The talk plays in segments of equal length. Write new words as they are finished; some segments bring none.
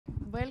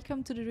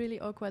Welcome to the Really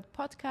Awkward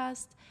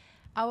podcast.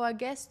 Our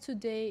guest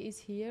today is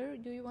here.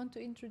 Do you want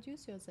to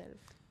introduce yourself?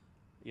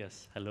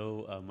 Yes,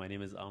 hello, my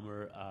name is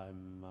Amr.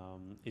 I'm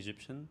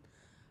Egyptian.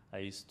 I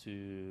used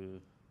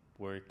to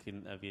work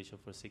in aviation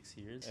for 6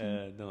 years.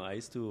 No, I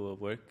used to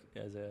work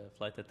as a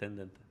flight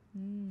attendant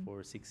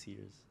for 6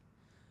 years,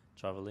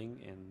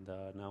 traveling, and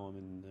now I'm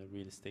in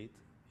real estate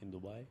in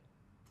Dubai.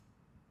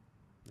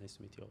 Nice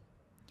to meet you all.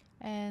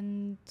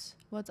 And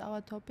what's our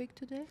topic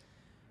today?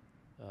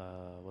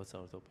 What's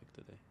our topic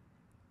today?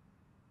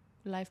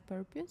 Life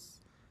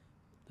purpose?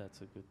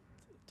 That's a good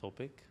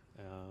topic.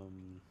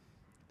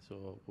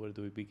 So where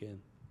do we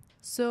begin?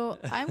 So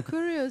I'm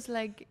curious,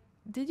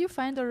 did you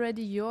find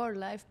already your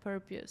life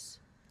purpose?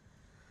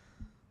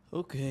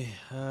 Okay,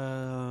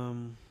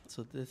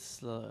 so this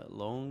is a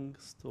long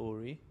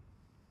story.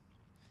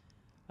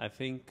 I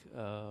think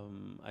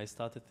I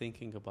started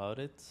thinking about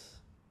it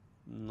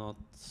not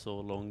so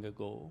long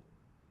ago.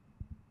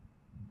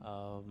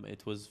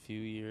 It was a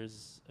few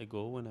years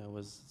ago when I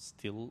was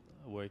still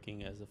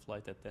working as a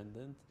flight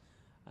attendant,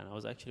 and I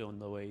was actually on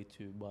the way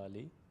to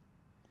Bali.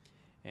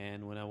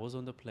 And when I was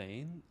on the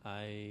plane,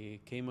 I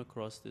came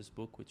across this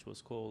book which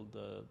was called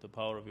The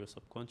Power of Your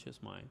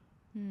Subconscious Mind.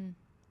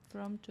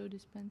 From Joe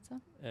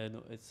Dispenza?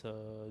 No, it's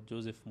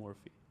Joseph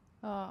Murphy.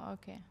 Oh,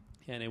 okay.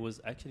 And it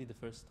was actually the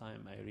first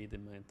time I read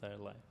in my entire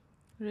life.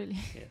 Really?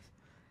 Yes.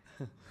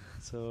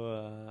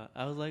 So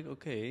I was like,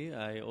 okay,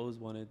 I always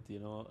wanted,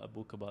 a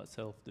book about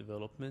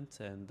self-development,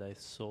 and I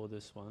saw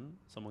this one.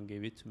 Someone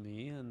gave it to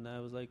me, and I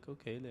was like,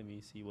 okay, let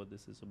me see what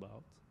this is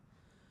about.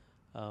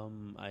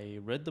 I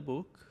read the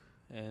book,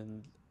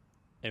 and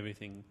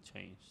everything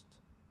changed.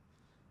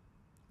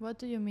 What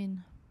do you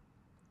mean?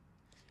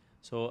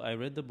 So I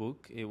read the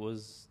book. It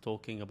was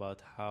talking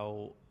about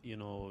how,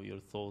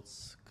 your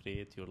thoughts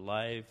create your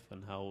life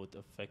and how it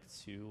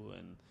affects you,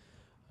 and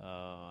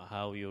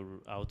how your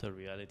outer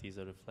reality is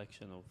a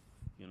reflection of,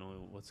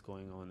 what's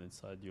going on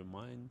inside your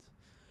mind.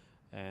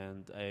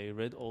 And I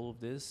read all of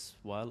this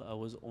while I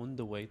was on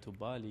the way to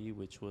Bali,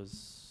 which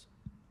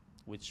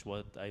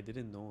what I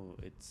didn't know.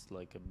 It's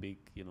like a big,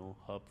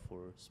 hub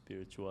for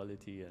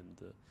spirituality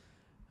and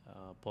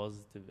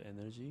positive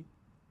energy.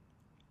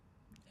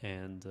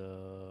 And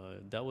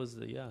that was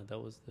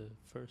the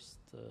first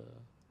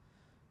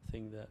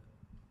thing that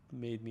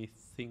made me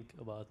think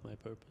about my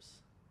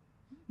purpose.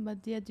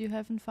 But yet you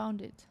haven't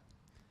found it.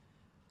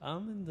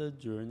 I'm in the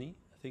journey.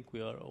 I think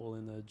we are all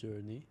in a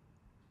journey.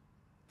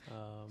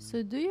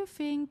 So do you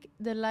think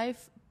the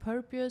life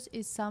purpose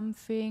is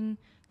something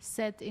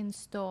set in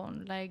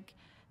stone, like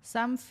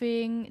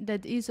something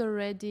that is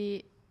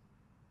already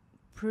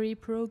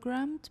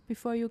pre-programmed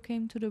before you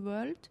came to the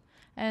world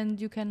and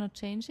you cannot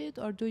change it?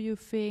 Or do you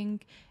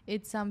think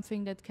it's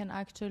something that can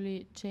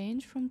actually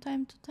change from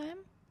time to time?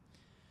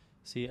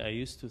 See, I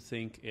used to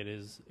think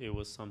it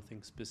was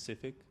something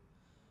specific,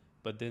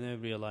 but then I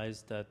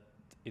realized that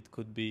it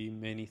could be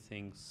many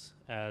things,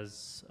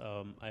 as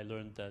I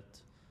learned that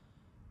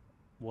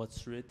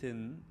what's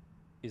written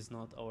is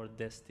not our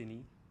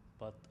destiny,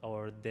 but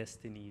our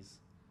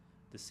destinies.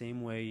 The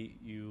same way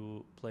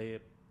you play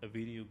a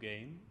video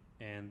game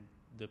and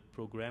the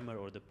programmer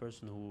or the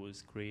person who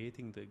is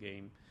creating the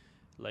game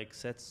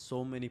sets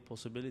so many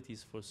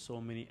possibilities for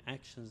so many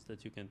actions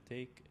that you can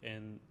take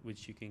and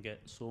which you can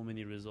get so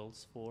many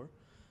results for.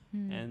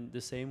 And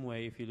the same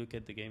way, if you look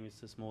at the game,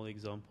 it's a small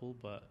example,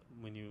 but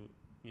when you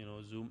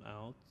zoom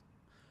out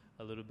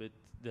a little bit,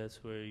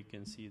 that's where you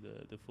can see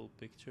the full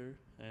picture,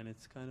 and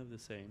it's kind of the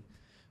same.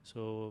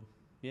 So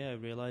yeah, I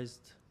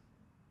realized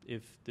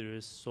if there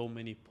is so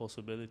many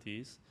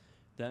possibilities,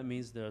 that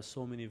means there are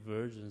so many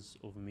versions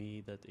of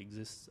me that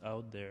exists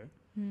out there.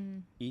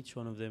 Each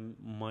one of them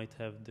might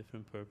have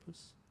different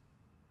purpose.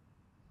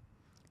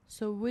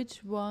 So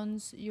which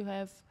ones you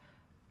have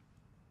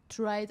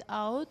tried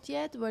out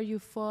yet, where you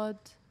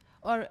thought,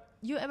 or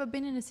you ever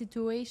been in a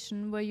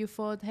situation where you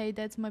thought, hey,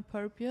 that's my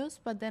purpose,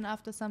 but then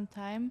after some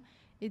time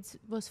it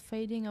was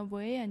fading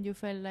away and you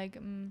felt like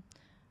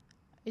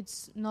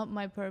it's not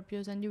my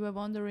purpose, and you were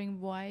wondering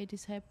why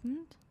this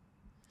happened?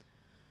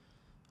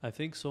 I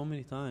think so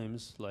many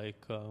times,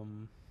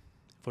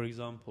 for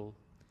example,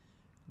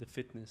 the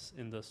fitness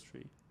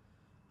industry.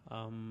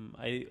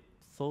 I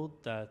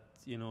thought that,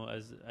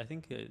 as I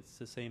think it's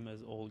the same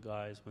as all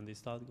guys, when they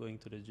start going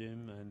to the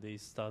gym and they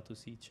start to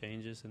see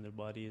changes in their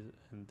body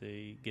and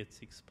they get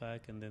six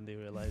pack, and then they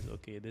realize,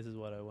 okay, this is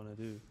what I want to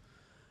do.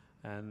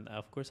 And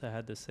of course I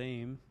had the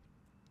same,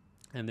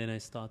 and then I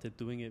started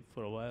doing it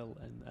for a while,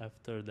 and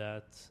after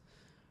that,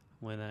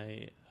 when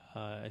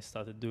I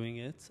started doing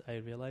it, I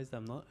realized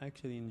I'm not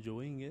actually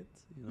enjoying it.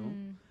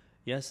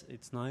 Yes,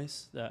 it's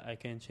nice that I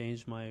can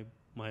change my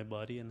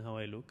body and how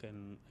I look,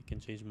 and I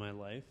can change my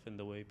life and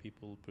the way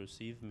people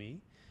perceive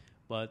me,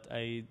 but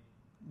I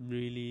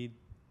really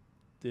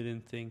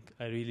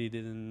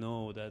didn't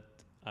know that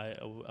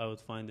I would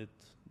find it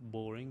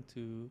boring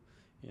to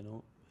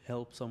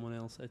help someone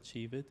else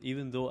achieve it,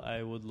 even though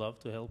I would love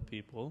to help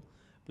people,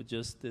 but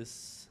just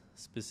this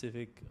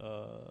specific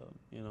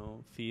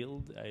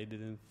field, I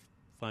didn't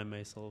find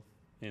myself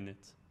in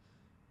it.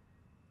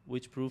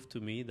 which proved to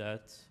me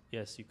that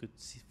yes, you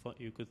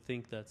could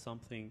think that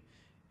something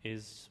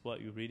is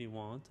what you really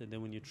want, and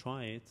then when you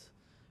try it,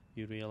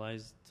 you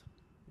realized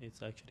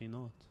it's actually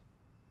not.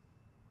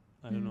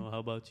 I don't know. How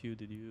about you?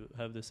 Did you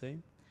have the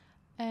same?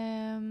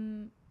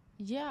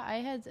 Yeah, I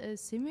had a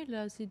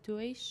similar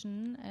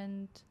situation,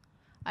 and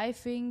I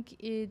think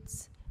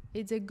it's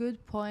a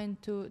good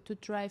point to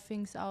try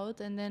things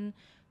out and then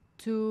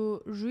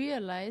to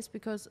realize,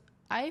 because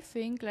I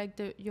think like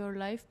your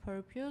life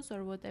purpose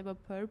or whatever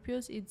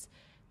purpose, it's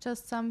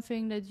just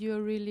something that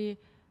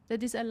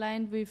is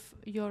aligned with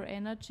your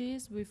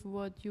energies, with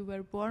what you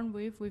were born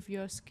with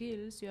your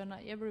skills. You're not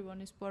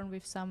everyone is born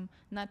with some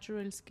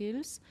natural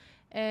skills,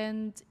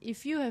 and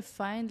if you have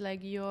find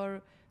like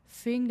your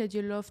thing that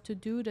you love to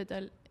do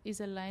that is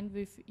aligned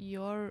with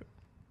your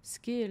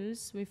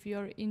skills, with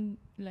your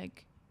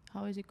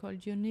how is it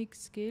called, unique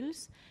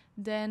skills,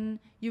 then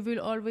you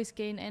will always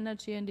gain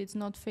energy and it's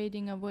not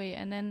fading away.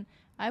 And then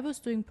I was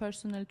doing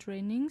personal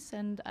trainings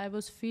and I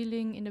was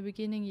feeling in the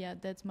beginning, yeah,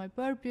 that's my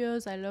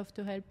purpose. I love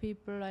to help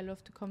people. I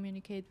love to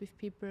communicate with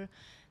people.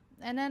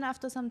 And then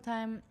after some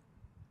time,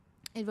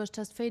 it was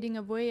just fading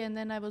away. And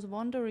then I was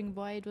wondering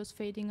why it was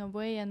fading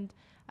away. And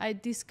I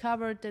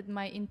discovered that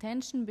my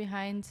intention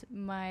behind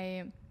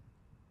my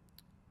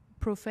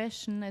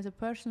profession as a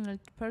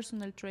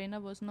personal trainer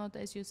was not,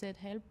 as you said,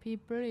 help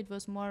people. It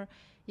was more,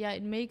 yeah,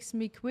 it makes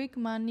me quick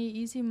money,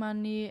 easy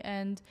money,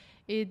 and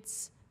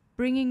it's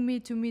bringing me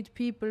to meet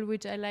people,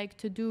 which I like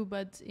to do.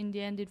 But in the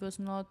end, it was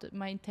not,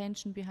 my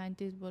intention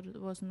behind it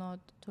was not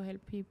to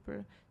help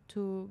people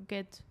to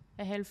get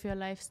a healthier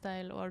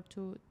lifestyle or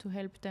to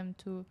help them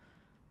to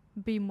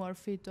be more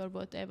fit or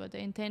whatever. The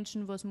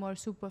intention was more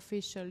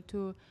superficial,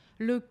 to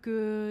look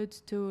good,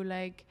 to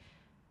like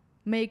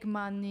make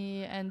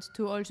money, and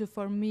to also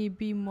for me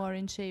be more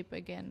in shape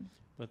again.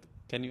 But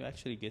can you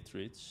actually get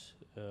rich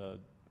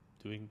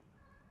doing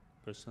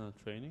personal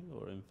training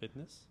or in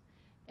fitness?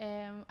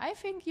 I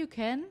think you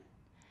can.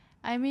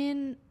 I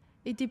mean,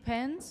 it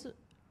depends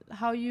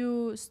how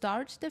you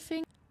start the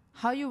thing,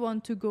 how you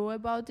want to go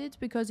about it,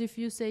 because if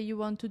you say you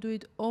want to do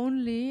it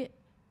only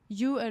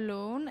you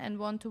alone and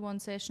one-to-one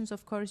sessions,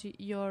 of course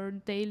your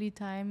daily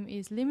time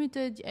is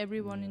limited.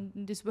 Everyone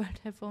in this world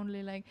have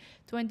only like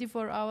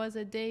 24 hours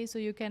a day, so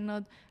you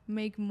cannot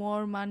make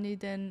more money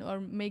than,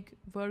 or make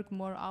work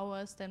more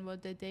hours than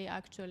what the day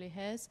actually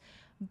has.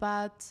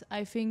 But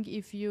I think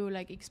if you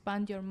like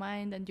expand your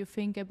mind and you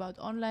think about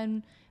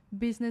online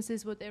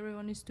businesses, what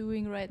everyone is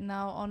doing right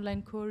now,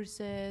 online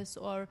courses,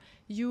 or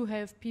you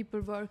have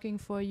people working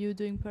for you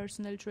doing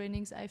personal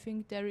trainings, I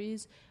think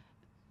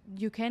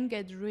you can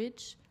get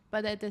rich.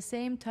 But at the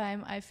same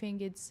time, I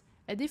think it's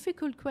a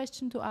difficult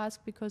question to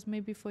ask, because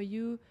maybe for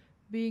you,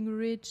 being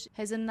rich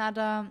has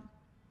another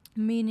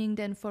meaning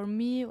than for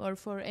me or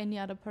for any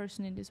other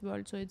person in this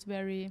world. So it's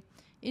very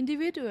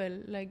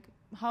individual. Like,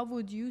 how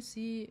would you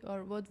see,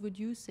 or what would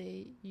you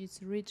say is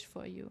rich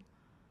for you?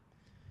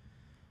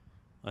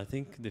 I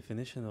think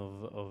definition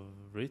of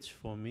rich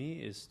for me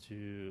is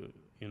to,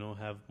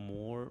 have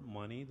more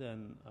money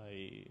than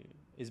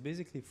is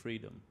basically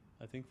freedom.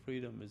 I think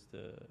freedom is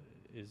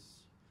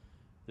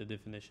the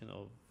definition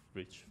of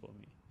rich for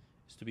me,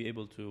 is to be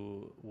able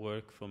to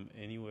work from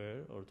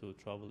anywhere or to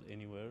travel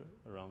anywhere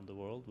around the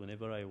world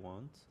whenever I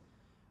want,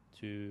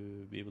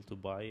 to be able to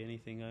buy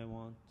anything I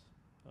want,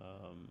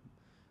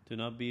 to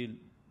not be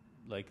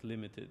like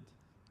limited.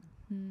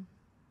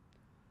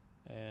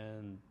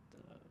 And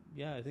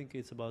I think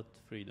it's about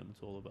freedom.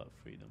 It's all about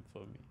freedom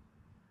for me.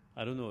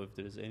 I don't know if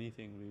there's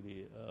anything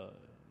really,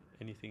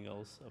 anything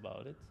else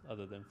about it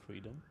other than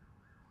freedom.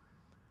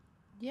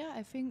 Yeah,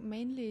 I think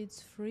mainly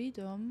it's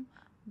freedom,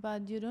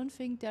 but you don't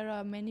think there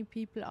are many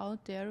people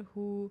out there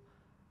who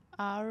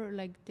are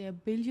like, they're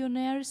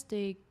billionaires,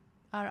 they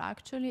are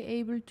actually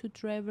able to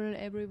travel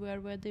everywhere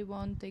where they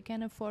want, they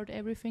can afford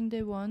everything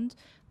they want,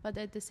 but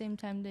at the same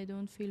time they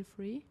don't feel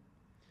free?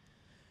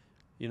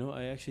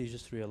 I actually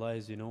just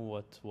realized,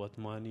 what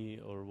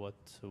money or what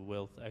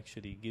wealth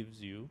actually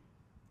gives you.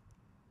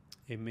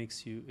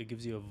 It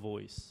gives you a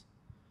voice.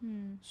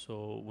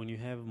 So when you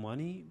have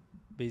money,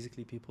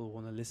 basically people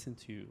want to listen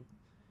to you,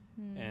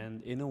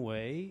 and in a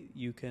way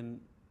you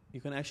can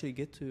actually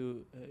get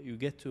to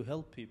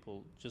help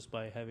people just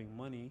by having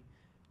money,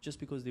 just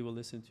because they will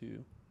listen to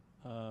you.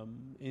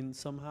 In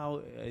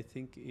somehow, I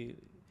think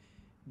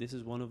this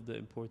is one of the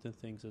important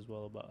things as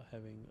well about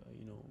having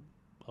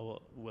a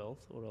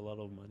wealth or a lot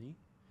of money.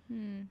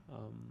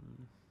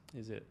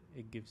 Is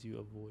it gives you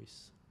a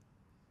voice.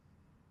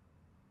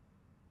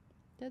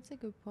 That's a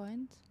good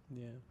point.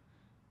 Yeah.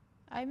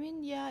 I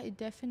mean, yeah, it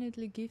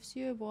definitely gives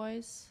you a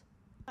voice.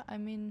 I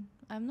mean,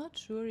 I'm not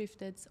sure if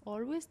that's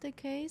always the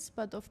case,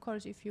 but of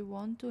course, if you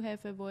want to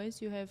have a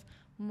voice, you have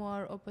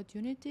more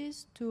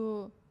opportunities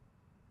to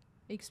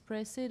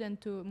express it, and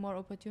more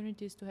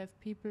opportunities to have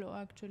people who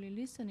are actually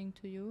listening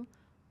to you.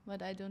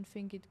 But I don't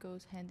think it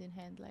goes hand in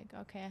hand. Like,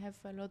 okay, I have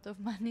a lot of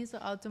money, so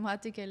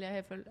automatically I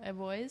have a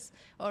voice,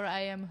 or I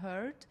am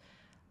heard.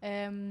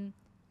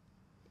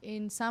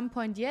 in some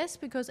point, yes,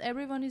 because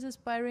everyone is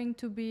aspiring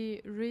to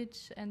be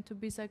rich and to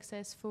be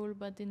successful,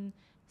 but in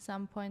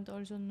some point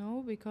also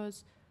no,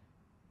 because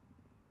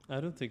I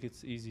don't think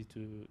it's easy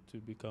to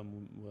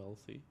become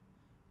wealthy.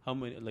 How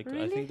many? Like I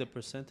really, think the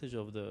percentage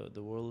of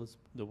the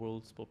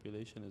world's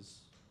population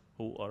is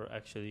who are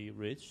actually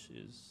rich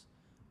is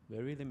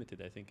very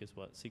limited. I think it's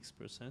what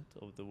 6%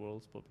 of the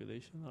world's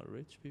population are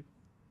rich people.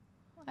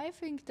 I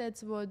think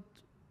that's what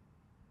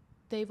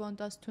they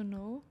want us to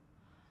know.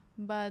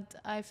 But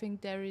I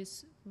think there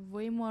is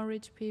way more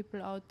rich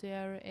people out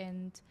there,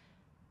 and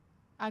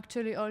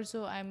actually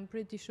also I'm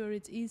pretty sure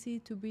it's easy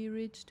to be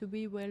rich, to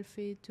be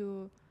wealthy,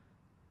 to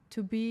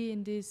be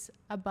in this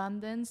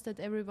abundance that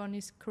everyone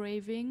is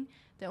craving.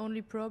 The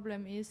only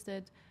problem is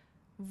that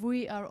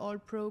we are all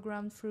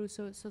programmed through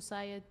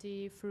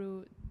society,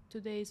 through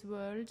today's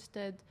world,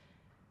 that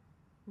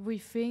we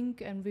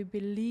think and we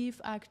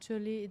believe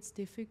actually it's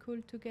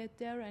difficult to get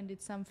there and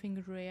it's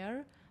something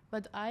rare.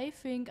 But I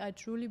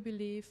truly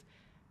believe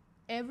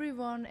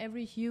everyone,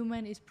 every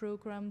human is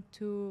programmed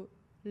to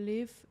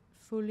live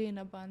fully in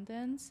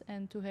abundance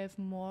and to have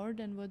more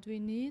than what we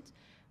need.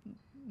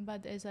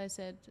 But as I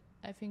said,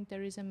 I think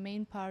there is a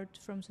main part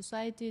from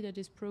society that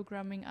is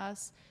programming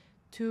us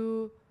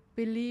to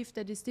believe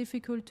that it's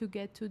difficult to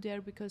get to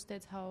there because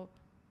that's how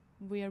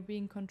we are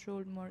being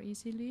controlled more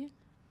easily.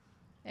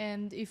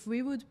 And if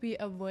we would be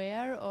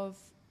aware of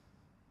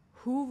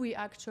who we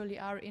actually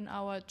are in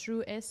our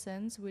true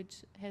essence,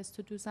 which has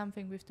to do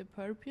something with the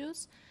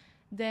purpose,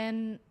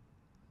 then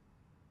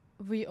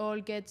we all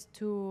get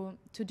to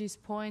this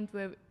point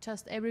where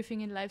just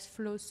everything in life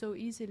flows so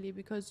easily,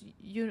 because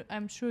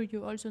I'm sure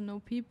you also know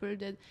people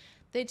that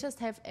they just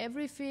have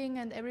everything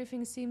and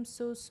everything seems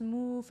so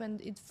smooth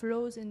and it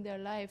flows in their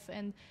life.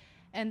 And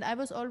I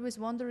was always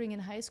wondering in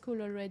high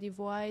school already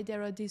why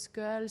there are these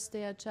girls,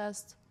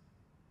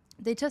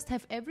 they just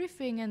have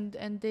everything,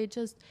 and they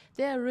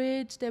are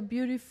rich, they're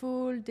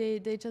beautiful,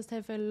 they just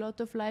have a lot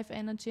of life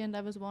energy. And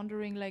I was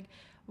wondering like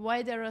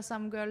why there are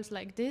some girls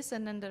like this,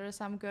 and then there are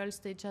some girls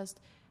they just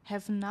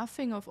have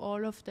nothing of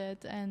all of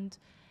that, and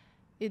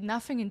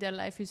nothing in their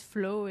life is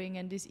flowing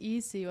and is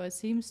easy, or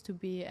seems to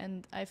be.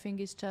 And I think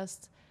it's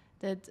just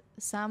that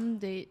some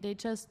they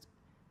just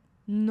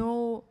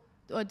know,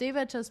 or they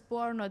were just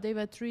born, or they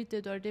were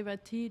treated, or they were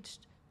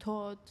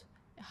taught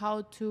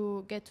how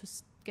to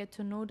get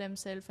to know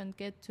themselves and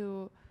get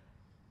to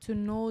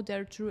know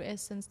their true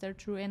essence, their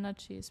true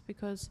energies.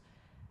 Because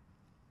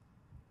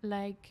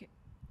like,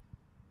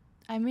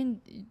 I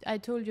mean, I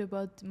told you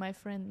about my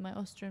friend, my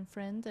Austrian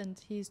friend, and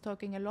he's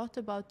talking a lot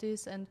about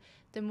this. And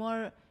the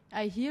more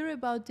I hear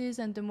about this,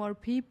 and the more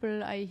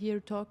people I hear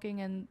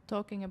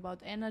talking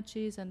about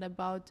energies and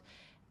about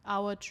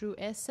our true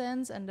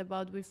essence and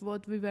about with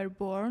what we were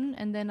born,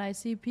 and then I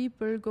see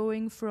people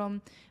going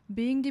from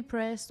being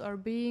depressed or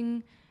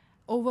being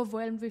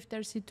overwhelmed with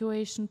their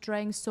situation,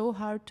 trying so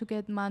hard to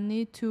get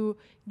money, to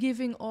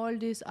giving all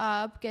this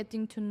up,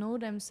 getting to know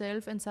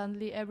themselves, and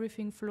suddenly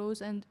everything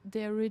flows and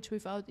they're rich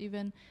without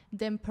even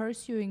them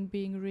pursuing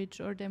being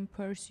rich or them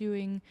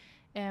pursuing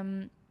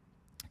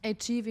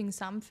achieving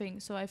something.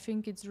 So I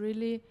think it's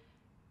really,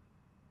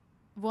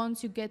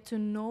 once you get to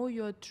know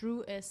your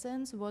true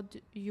essence, what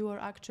you are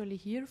actually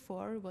here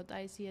for, what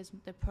I see as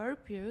the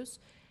purpose,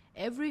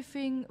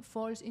 everything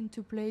falls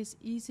into place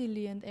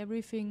easily and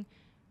everything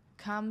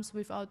comes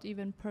without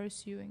even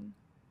pursuing.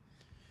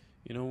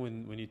 You know,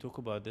 when you talk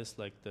about this,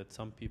 like that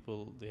some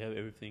people, they have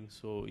everything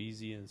so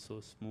easy and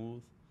so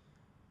smooth,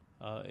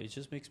 it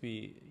just makes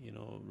me,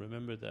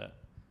 remember that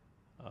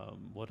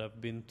what I've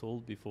been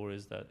told before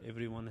is that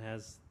everyone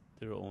has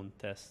their own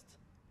test.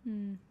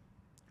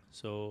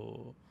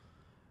 So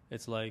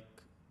it's like,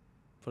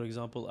 for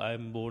example,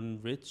 I'm born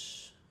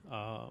rich,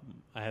 I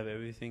have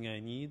everything I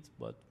need,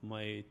 but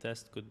my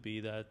test could be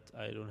that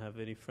I don't have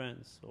any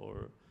friends,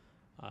 or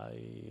I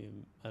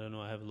don't know,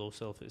 I have low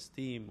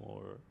self-esteem,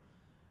 or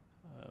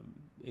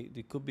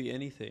it could be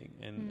anything.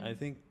 And I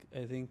think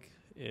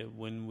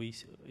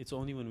it's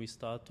only when we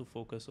start to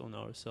focus on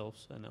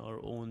ourselves and our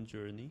own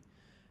journey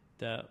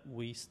that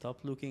we stop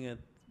looking at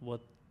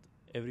what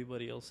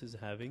everybody else is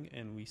having,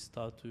 and we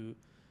start to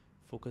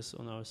focus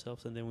on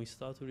ourselves, and then we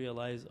start to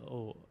realize,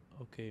 oh,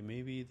 okay,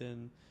 maybe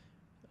then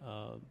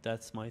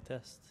that's my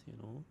test,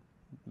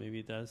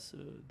 maybe that's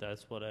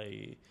what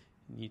I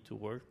need to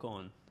work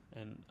on.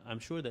 And I'm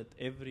sure that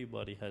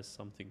everybody has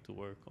something to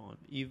work on,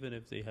 even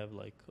if they have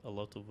like a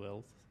lot of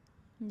wealth.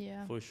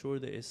 Yeah. For sure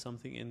there is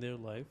something in their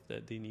life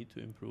that they need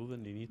to improve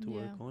and they need to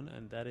work on,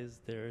 and that is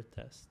their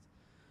test.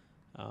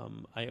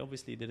 I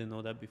obviously didn't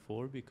know that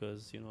before,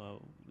 because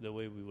the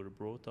way we were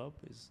brought up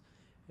is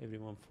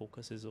everyone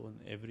focuses on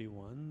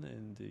everyone,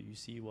 and you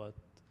see what,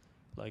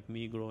 like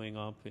me growing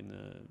up in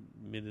a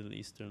Middle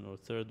Eastern or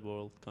third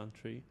world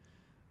country,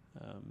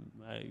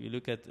 you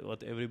look at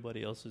what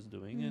everybody else is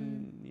doing,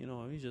 and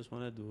you just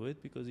want to do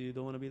it because you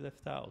don't want to be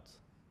left out.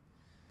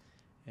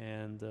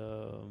 And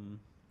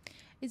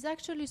it's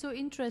actually so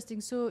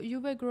interesting. So you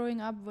were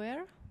growing up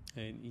where?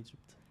 in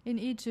Egypt. in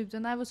Egypt,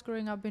 and I was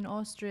growing up in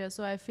Austria.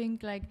 So I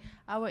think like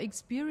our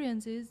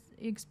experiences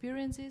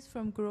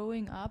from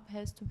growing up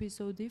has to be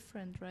so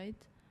different, right?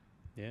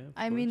 Yeah, of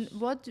I course. mean,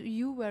 what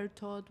you were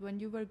taught when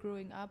you were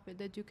growing up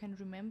that you can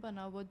remember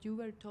now, what you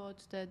were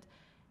taught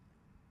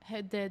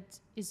that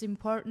is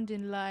important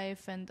in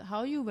life, and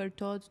how you were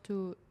taught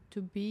to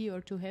be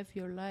or to have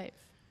your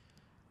life.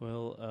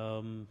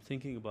 Well,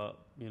 thinking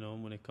about,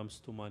 when it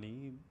comes to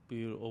money,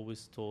 we're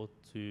always taught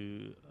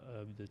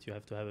that you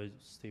have to have a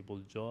stable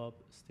job,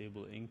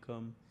 stable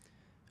income,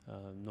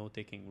 no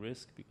taking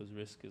risk because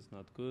risk is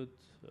not good.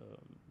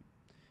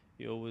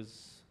 You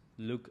always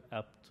look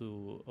up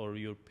to, or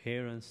your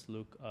parents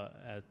look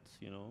at,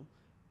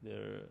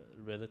 their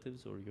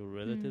relatives or your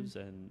relatives,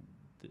 and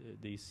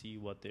they see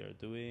what they are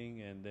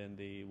doing, and then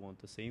they want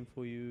the same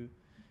for you.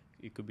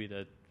 It could be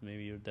that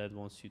maybe your dad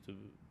wants you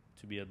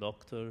to be a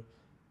doctor,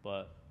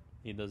 but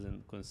he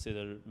doesn't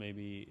consider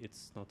maybe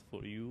it's not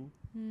for you.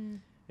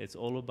 It's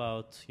all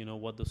about,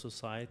 what the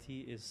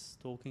society is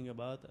talking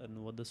about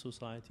and what the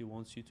society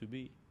wants you to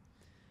be.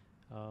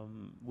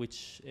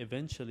 Which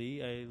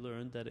eventually I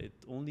learned that it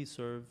only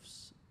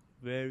serves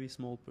very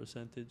small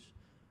percentage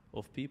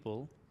of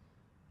people,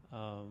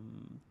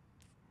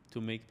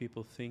 to make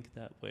people think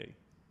that way.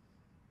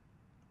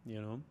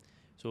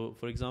 So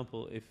for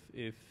example,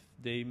 if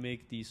they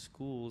make these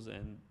schools,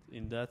 and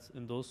in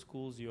those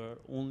schools you are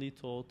only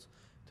taught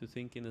to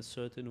think in a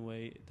certain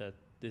way, that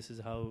this is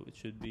how it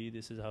should be,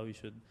 this is how you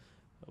should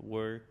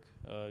work,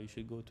 you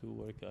should go to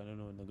work, I don't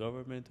know, in the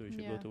government, or you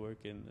should go to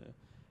work in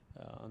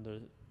under,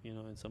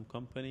 in some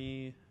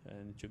company,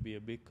 and it should be a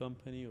big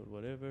company or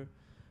whatever,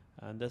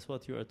 and that's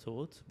what you are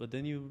taught. But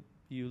then you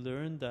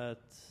learn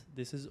that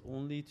this is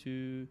only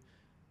to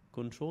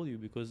control you,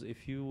 because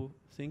if you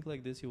think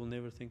like this, you will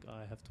never think,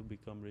 I have to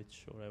become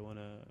rich, or I want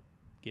to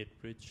get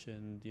rich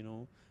and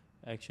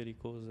actually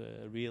cause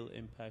a real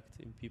impact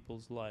in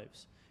people's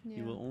lives.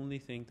 You will only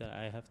think that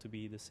I have to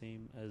be the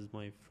same as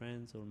my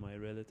friends or my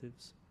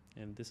relatives,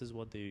 and this is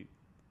what they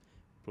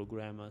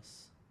program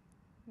us.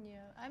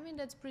 Yeah, I mean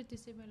that's pretty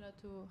similar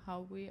to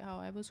how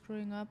I was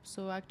growing up.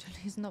 So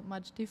actually, it's not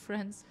much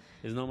difference.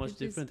 It's not much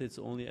different. It's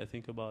only, I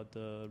think, about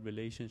the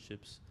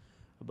relationships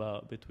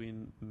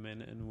between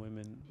men and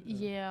women.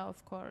 Yeah,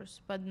 of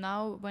course. But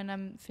now when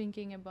I'm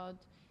thinking about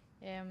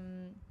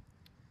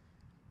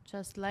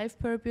just life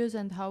purpose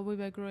and how we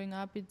were growing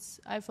up,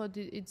 I thought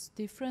it's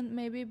different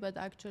maybe, but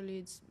actually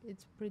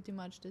it's pretty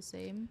much the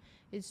same.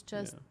 It's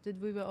just that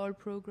we were all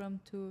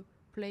programmed to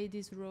play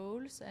these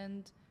roles,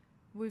 and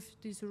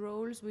with these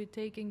roles, we're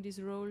taking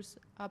these roles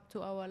up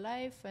to our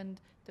life,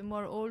 and the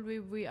more old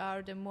we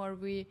are, the more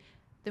we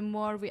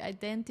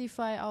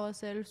identify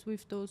ourselves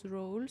with those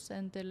roles,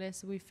 and the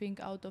less we think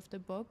out of the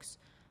box.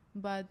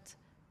 But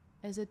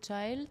as a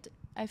child,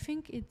 I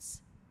think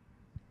it's...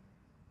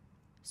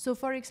 So,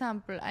 for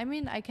example, I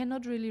mean, I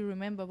cannot really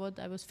remember what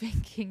I was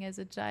thinking as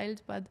a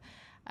child, but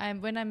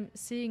when I'm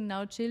seeing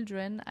now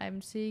children,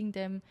 I'm seeing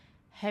them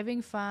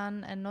having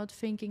fun and not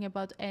thinking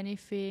about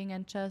anything,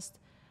 and just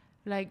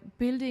like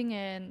building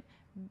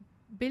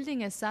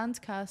a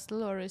sand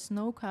castle or a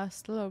snow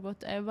castle or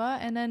whatever,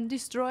 and then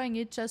destroying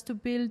it just to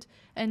build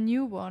a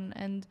new one,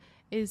 and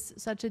is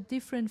such a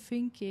different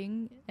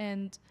thinking.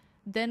 And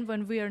then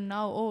when we are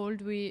now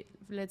old,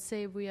 let's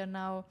say we are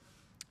now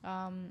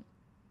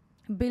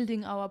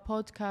building our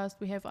podcast,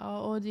 we have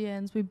our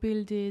audience, we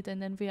build it,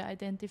 and then we are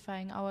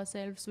identifying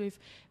ourselves with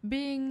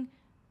being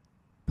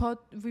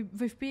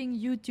with being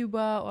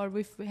YouTuber or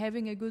with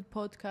having a good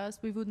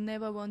podcast. We would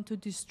never want to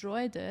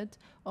destroy that.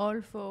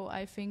 Although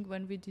I think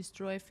when we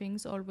destroy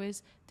things,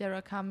 always there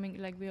are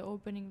coming, like we are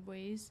opening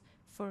ways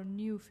for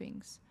new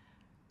things,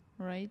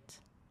 right?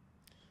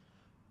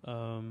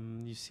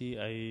 You see,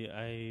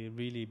 I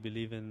really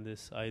believe in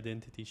this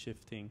identity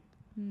shifting,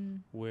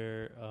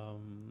 where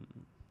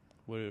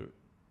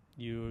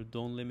you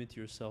don't limit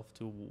yourself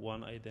to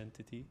one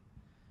identity.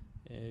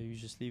 You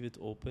just leave it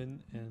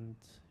open, and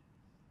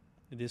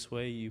this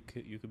way you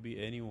could be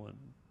anyone.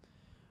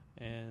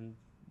 And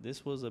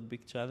this was a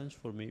big challenge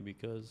for me,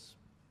 because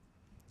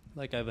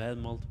like I've had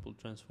multiple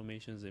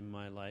transformations in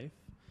my life,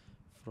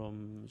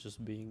 from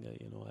just being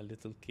a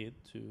little kid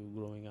to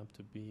growing up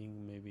to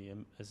being maybe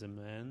as a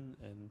man,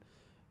 and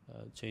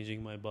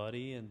changing my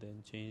body, and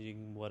then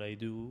changing what I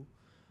do.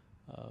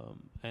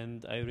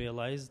 And I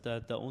realized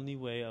that the only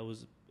way I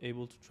was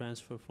able to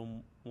transfer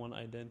from one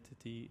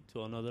identity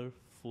to another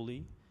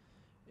fully,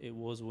 it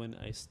was when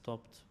I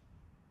stopped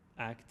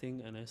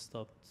acting, and I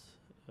stopped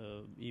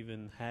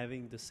even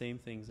having the same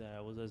things that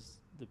I was as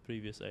the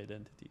previous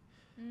identity.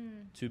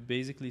 To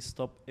basically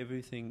stop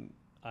everything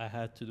I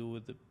had to do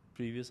with the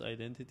previous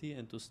identity,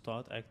 and to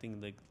start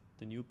acting like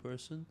the new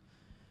person,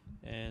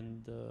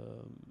 and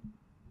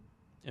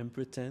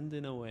pretend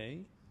in a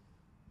way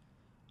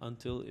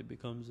until it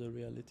becomes a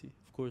reality.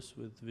 Of course,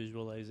 with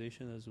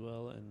visualization as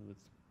well, and with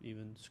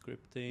even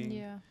scripting.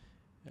 Yeah.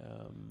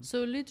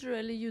 So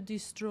literally you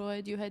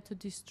had to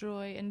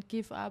destroy and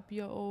give up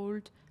your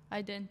old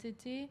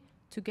identity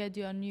to get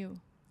your new.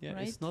 Yeah,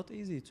 right? It's not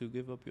easy to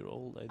give up your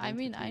old identity. I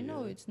mean, I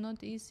know it's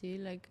not easy.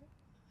 Like,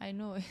 I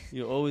know it.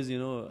 You always,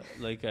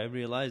 like I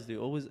realized,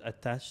 you always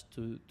attached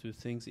to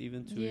things,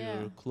 even to Yeah.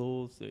 your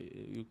clothes.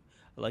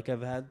 Like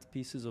I've had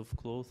pieces of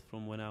clothes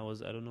from when I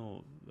was, I don't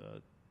know,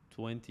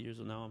 20 years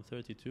old. Now I'm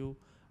 32.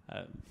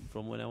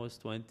 From when I was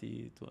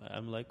 20,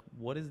 I'm like,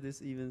 what is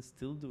this even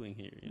still doing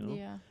here?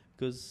 Yeah.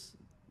 Because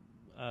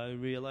I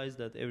realized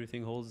that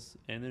everything holds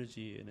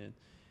energy in it,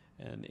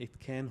 and it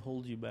can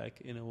hold you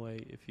back in a way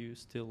if you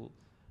still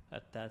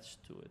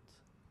attached to it.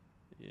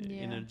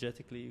 Yeah.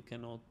 Energetically, you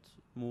cannot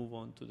move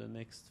on to the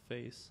next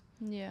phase.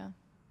 Yeah.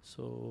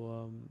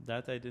 So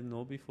that I didn't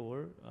know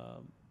before,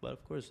 but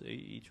of course,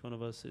 each one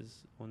of us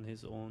is on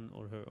his own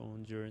or her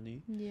own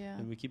journey, Yeah.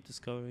 and we keep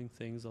discovering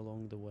things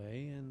along the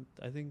way. And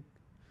I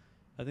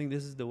think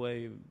this is the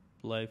way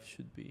life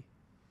should be.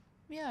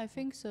 Yeah, I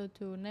think so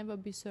too. Never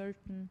be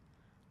certain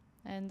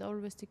and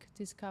always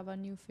discover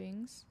new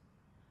things.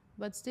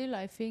 But still,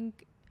 I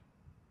think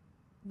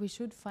we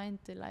should find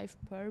the life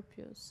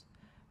purpose,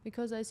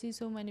 because I see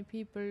so many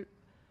people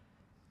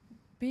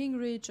being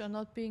rich or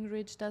not being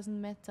rich doesn't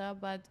matter,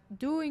 but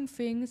doing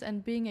things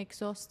and being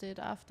exhausted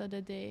after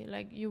the day.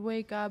 Like you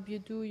wake up, you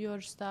do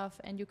your stuff,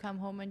 and you come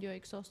home and you're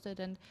exhausted.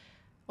 And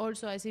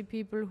also I see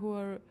people who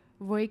are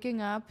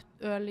waking up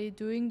early,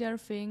 doing their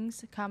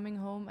things, coming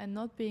home and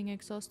not being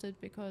exhausted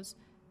because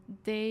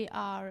they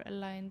are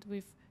aligned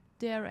with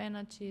their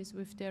energies,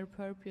 with their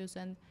purpose.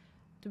 And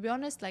to be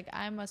honest, like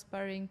I'm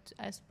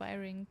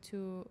aspiring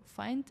to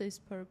find this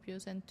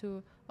purpose and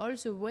to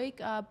also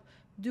wake up,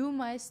 do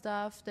my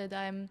stuff that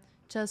I'm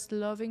just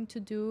loving to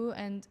do,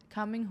 and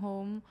coming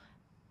home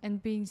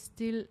and being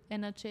still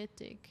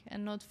energetic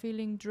and not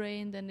feeling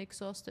drained and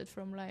exhausted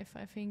from life.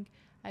 I think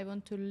I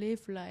want to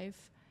live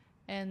life,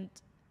 and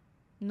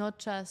not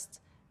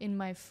just in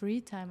my free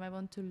time. I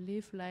want to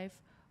live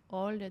life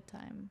all the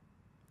time.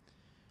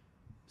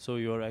 So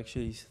you're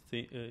actually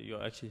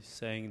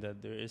saying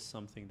that there is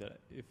something that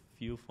if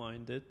you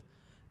find it,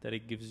 that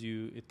it gives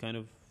you, it kind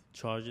of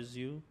charges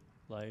you,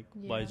 like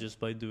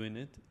by doing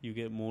it, you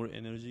get more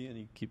energy, and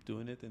you keep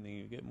doing it, and then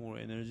you get more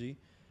energy,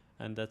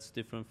 and that's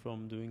different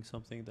from doing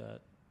something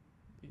that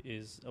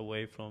is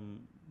away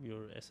from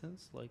your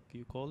essence, like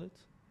you call it.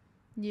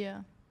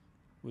 Yeah,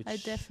 Which I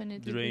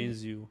definitely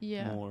drains you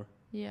yeah. more.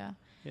 Yeah.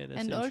 Yeah,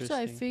 that's And also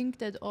I interesting. think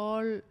that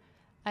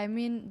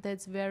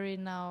that's very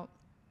now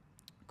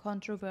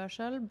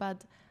controversial,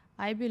 but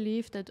I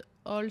believe that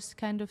all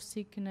kind of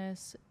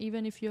sickness,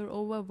 even if you're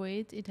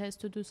overweight, it has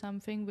to do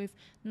something with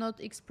not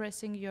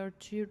expressing your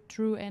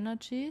true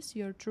energies,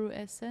 your true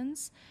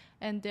essence,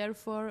 and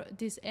therefore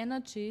these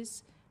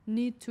energies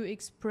need to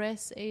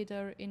express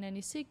either in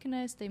any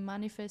sickness, they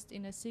manifest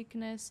in a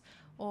sickness,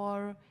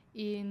 or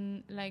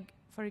in, like,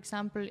 for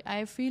example,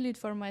 I feel it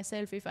for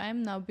myself. If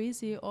I'm now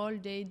busy all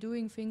day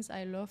doing things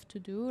I love to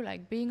do,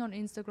 like being on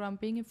Instagram,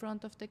 being in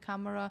front of the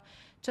camera,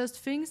 just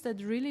things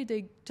that really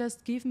they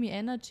just give me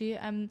energy,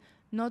 I'm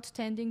not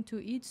tending to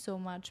eat so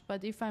much.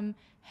 But if I'm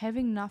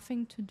having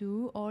nothing to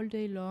do all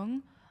day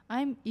long,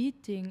 I'm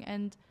eating,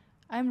 and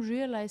I'm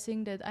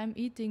realizing that I'm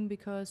eating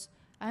because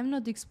I'm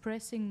not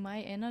expressing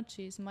my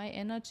energies. My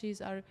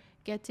energies are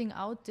getting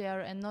out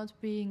there and not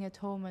being at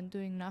home and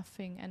doing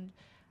nothing. And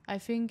I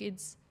think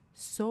it's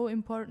so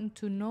important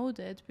to know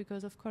that,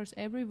 because of course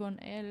everyone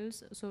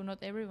else, so not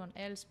everyone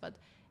else, but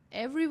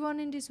everyone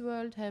in this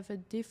world have a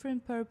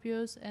different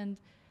purpose, and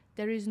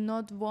there is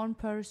not one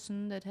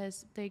person that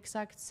has the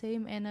exact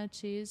same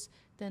energies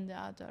than the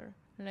other.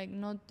 Like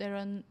there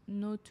are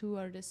no two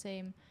are the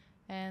same.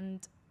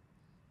 And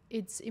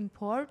it's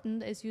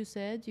important, as you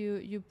said,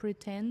 you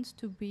pretend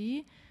to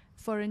be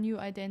for a new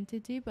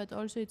identity, but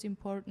also it's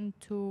important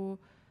to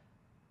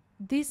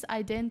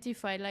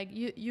disidentify. Like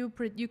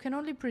you can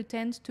only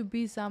pretend to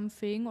be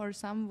something or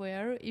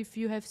somewhere if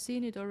you have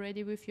seen it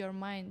already with your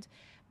mind.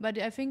 But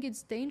I think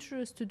it's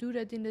dangerous to do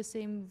that in the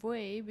same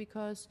way,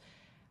 because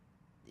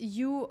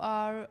you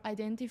are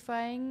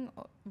identifying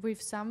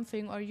with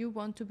something, or you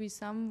want to be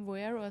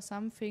somewhere or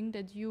something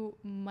that you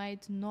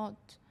might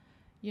not.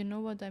 You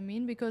know what I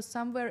mean? Because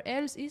somewhere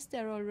else is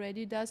there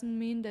already doesn't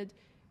mean that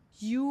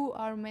you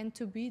are meant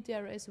to be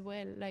there as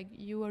well. Like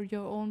you are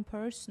your own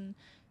person.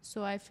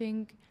 So I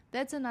think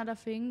that's another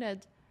thing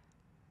that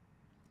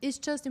is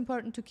just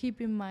important to keep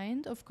in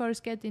mind. Of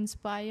course, get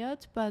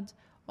inspired, but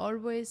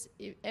always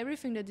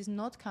everything that is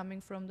not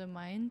coming from the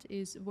mind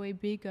is way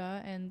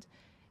bigger and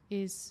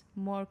is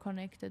more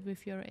connected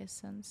with your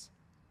essence.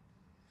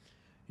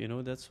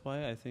 That's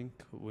why I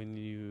think when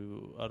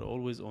you are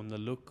always on the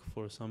look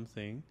for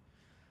something,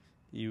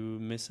 you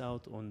miss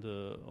out on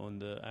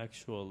the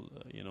actual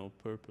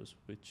purpose,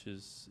 which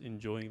is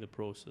enjoying the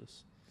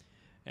process.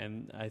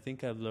 And I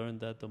think I've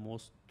learned that the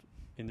most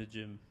in the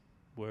gym,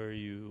 where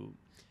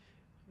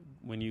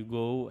when you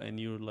go and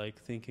you're like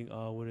thinking,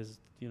 oh, what is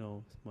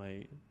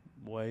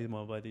why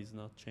my body is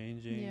not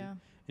changing, Yeah.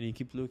 and you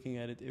keep looking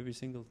at it every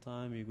single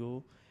time you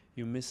go,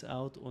 you miss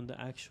out on the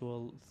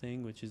actual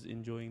thing, which is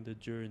enjoying the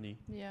journey,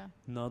 Yeah.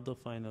 not the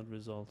final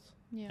result.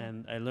 Yeah.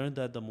 And I learned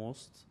that the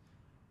most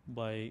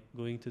by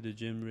going to the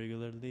gym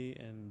regularly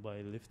and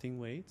by lifting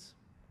weights.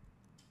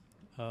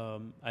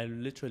 I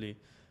literally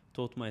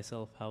taught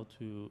myself how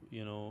to,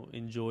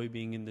 enjoy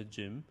being in the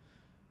gym,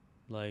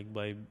 like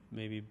by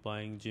maybe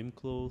buying gym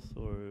clothes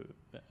or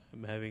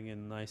having a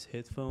nice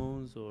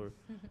headphones or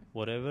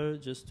whatever,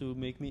 just to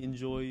make me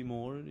enjoy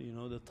more,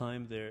 the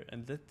time there.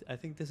 And that, I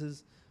think this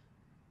is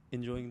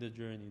enjoying the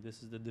journey.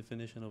 This is the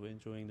definition of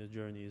enjoying the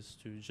journey, is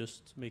to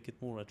just make it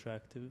more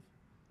attractive,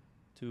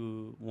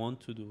 to want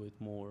to do it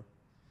more.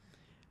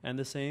 And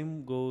the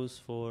same goes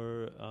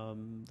for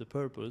the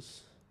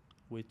purpose,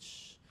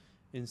 which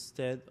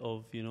instead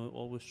of,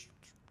 always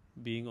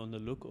being on the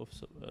look of,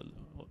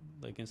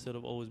 like instead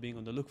of always being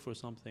on the look for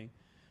something,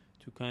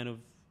 to kind of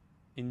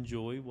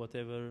enjoy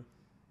whatever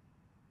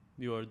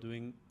you are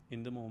doing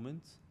in the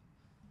moment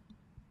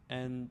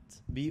and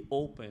be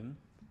open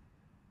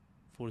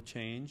for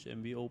change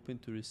and be open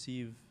to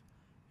receive,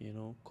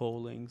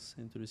 callings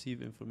and to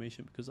receive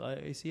information. Because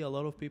I see a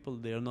lot of people,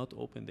 they are not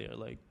open. They are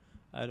like,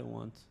 I don't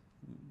want,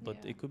 but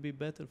Yeah. it could be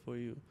better for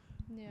you.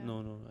 Yeah.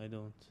 No, I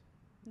don't.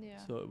 Yeah.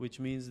 So, which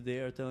means they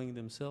are telling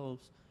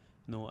themselves,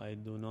 no, I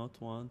do not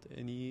want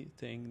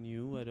anything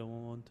new. I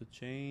don't want to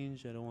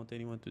change. I don't want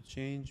anyone to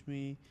change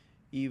me,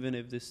 even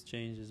if this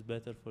change is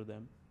better for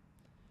them.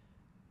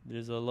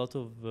 There's a lot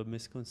of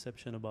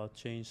misconception about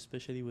change,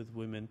 especially with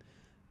women.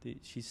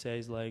 She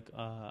says like,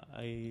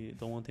 I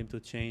don't want him to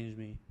change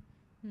me,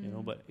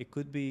 but it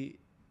could be,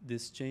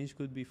 this change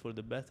could be for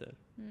the better.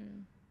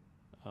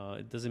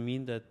 It doesn't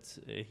mean that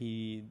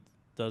he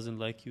doesn't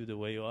like you the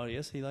way you are.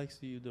 Yes, he likes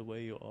you the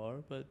way you are,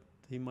 but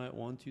he might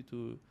want you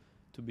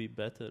to be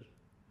better,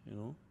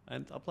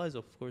 and applies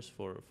of course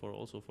for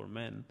also for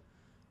men.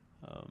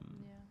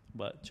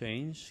 But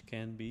change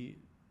can be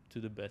to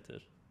the better.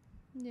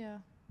 Yeah,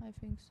 I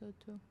think so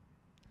too.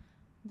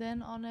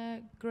 Then on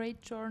a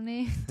great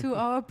journey to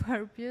our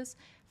purpose.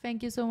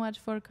 Thank you so much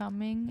for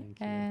coming. Thank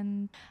you.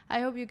 And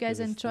I hope you guys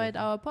It was enjoyed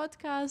fun. our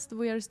podcast.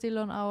 We are still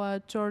on our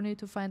journey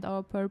to find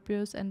our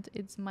purpose, and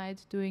it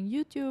might doing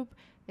YouTube,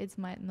 it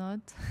might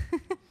not.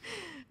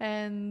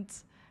 And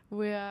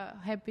we are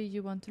happy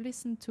you want to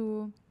listen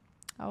to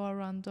our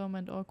random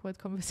and awkward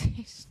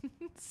conversations.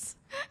 It's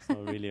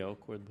not really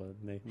awkward, but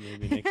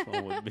maybe next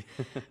one would be.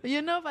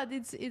 But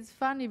it's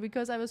funny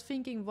because I was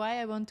thinking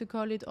why I want to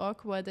call it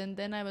awkward, and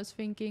then I was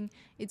thinking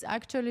it's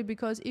actually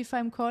because if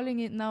I'm calling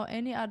it now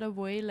any other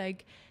way,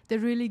 like the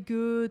really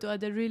good or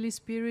the really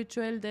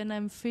spiritual, then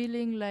I'm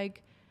feeling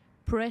like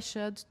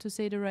pressured to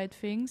say the right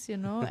things,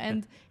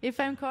 and if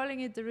I'm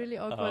calling it the really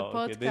awkward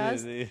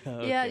podcast,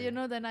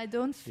 then I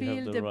don't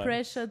feel the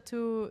pressure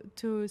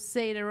to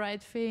say the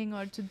right thing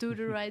or to do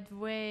the right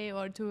way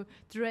or to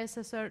dress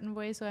a certain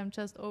way. So I'm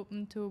just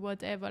open to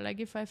whatever. Like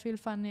if I feel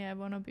funny, I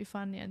want to be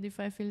funny, and if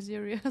I feel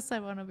serious, I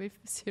want to be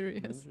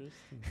serious.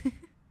 Interesting.